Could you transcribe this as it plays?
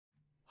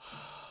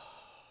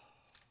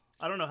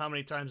I don't know how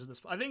many times at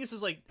this. I think this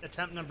is like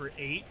attempt number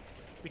 8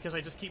 because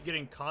I just keep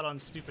getting caught on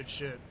stupid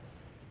shit,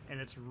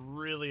 and it's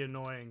really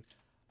annoying.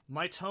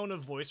 My tone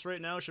of voice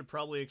right now should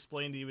probably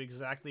explain to you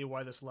exactly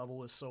why this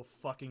level is so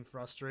fucking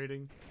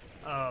frustrating.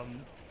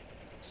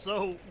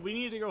 So we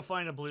need to go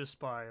find a blue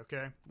spy,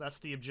 okay? That's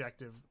the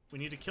objective. We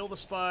need to kill the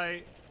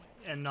spy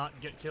and not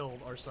get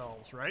killed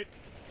ourselves, right?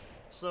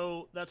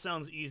 So that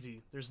sounds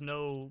easy. There's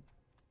no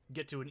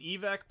get to an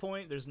evac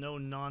point, there's no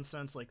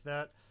nonsense like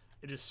that.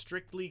 It is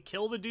strictly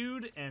kill the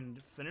dude and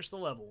finish the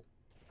level.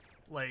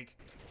 Like,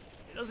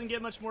 it doesn't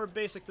get much more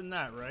basic than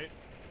that, right?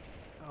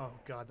 Oh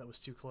god, that was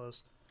too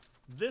close.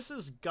 This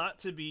has got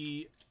to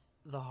be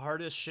the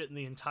hardest shit in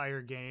the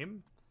entire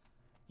game.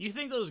 You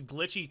think those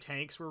glitchy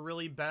tanks were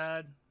really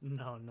bad?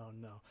 No, no,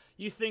 no.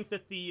 You think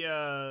that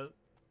the,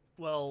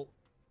 well,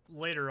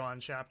 later on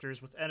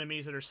chapters with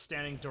enemies that are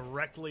standing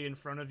directly in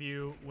front of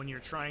you when you're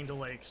trying to,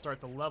 like, start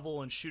the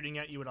level and shooting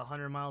at you at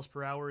 100 miles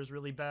per hour is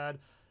really bad?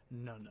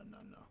 No, no, no,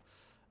 no.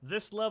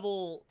 This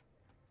level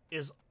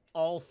is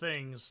all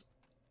things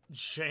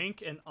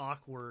jank and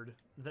awkward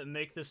that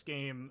make this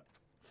game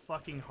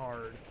fucking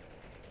hard.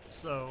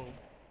 So,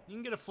 you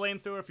can get a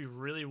flamethrower if you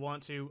really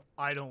want to.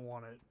 I don't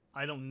want it.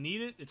 I don't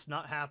need it. It's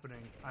not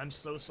happening. I'm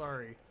so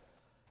sorry.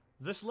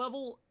 This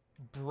level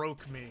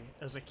broke me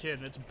as a kid,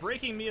 and it's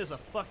breaking me as a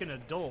fucking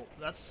adult.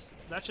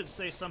 That should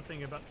say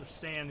something about the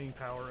standing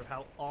power of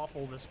how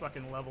awful this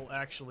fucking level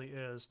actually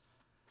is.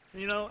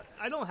 You know,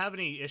 I don't have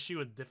any issue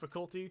with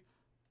difficulty.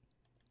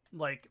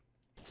 Like,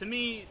 to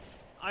me,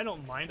 I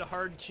don't mind a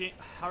hard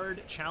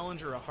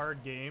challenge or a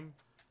hard game.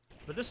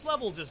 But this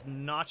level just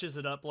notches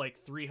it up like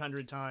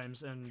 300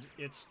 times, and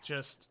it's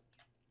just...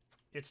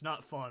 it's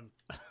not fun.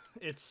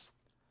 It's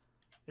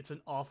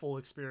an awful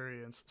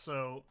experience.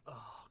 So,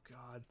 oh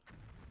god.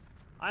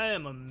 I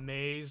am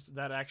amazed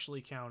that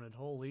actually counted.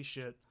 Holy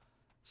shit.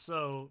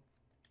 So,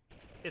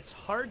 it's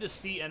hard to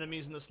see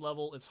enemies in this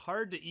level. It's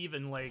hard to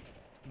even, like,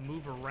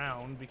 move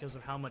around because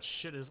of how much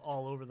shit is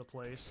all over the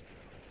place.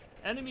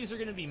 Enemies are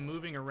going to be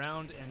moving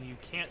around, and you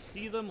can't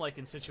see them, like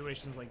in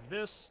situations like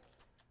this.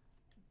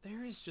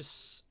 There is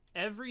just...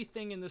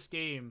 everything in this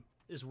game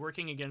is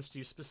working against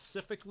you,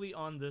 specifically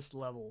on this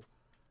level.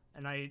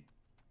 And I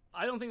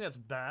don't think that's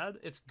bad.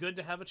 It's good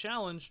to have a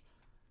challenge.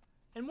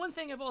 And one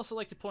thing I've also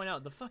like to point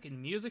out, the fucking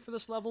music for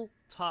this level,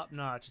 top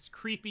notch. It's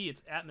creepy,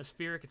 it's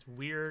atmospheric, it's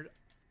weird.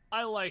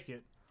 I like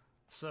it.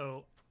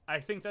 So, I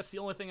think that's the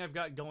only thing I've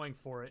got going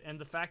for it. And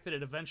the fact that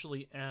it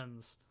eventually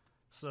ends.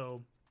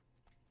 So,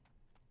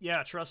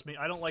 yeah, trust me,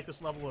 I don't like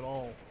this level at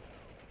all.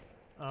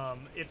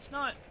 It's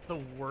not the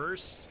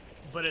worst,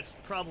 but it's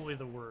probably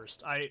the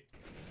worst.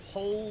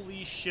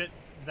 Holy shit,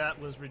 that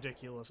was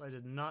ridiculous. I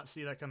did not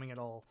see that coming at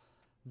all.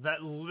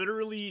 That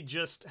literally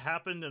just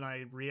happened and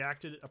I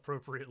reacted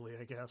appropriately,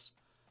 I guess.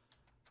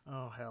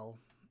 Oh, hell.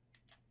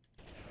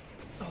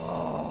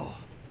 Oh!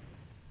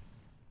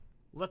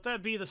 Let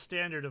that be the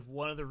standard of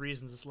one of the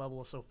reasons this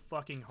level is so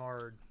fucking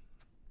hard.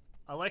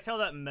 I like how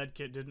that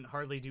medkit didn't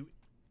hardly do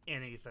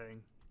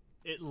anything.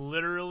 It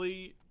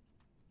literally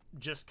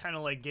just kind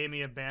of like gave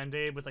me a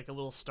band-aid with like a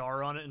little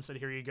star on it and said,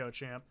 here you go,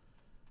 champ.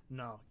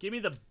 No, give me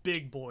the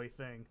big boy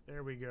thing.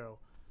 There we go.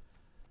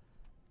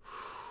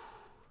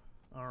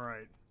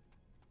 Alright.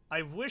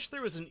 I wish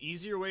there was an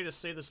easier way to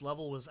say this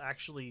level was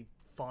actually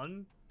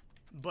fun,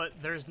 but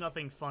there's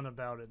nothing fun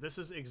about it. This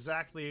is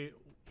exactly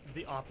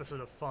the opposite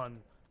of fun.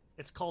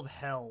 It's called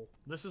hell.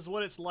 This is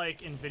what it's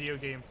like in video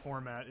game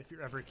format, if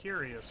you're ever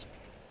curious.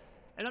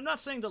 And I'm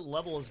not saying that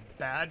level is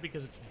bad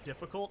because it's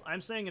difficult.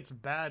 I'm saying it's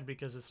bad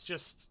because it's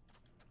just...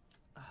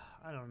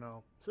 I don't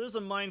know. So there's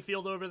a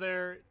minefield over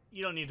there.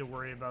 You don't need to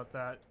worry about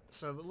that.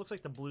 So it looks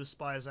like the blue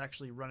spy is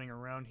actually running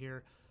around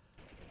here.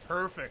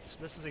 Perfect.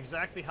 This is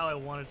exactly how I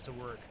wanted it to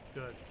work.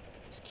 Good.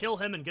 Just kill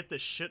him and get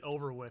this shit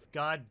over with.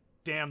 God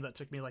damn, that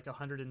took me like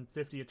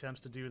 150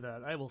 attempts to do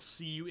that. I will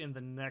see you in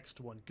the next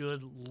one.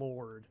 Good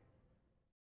lord.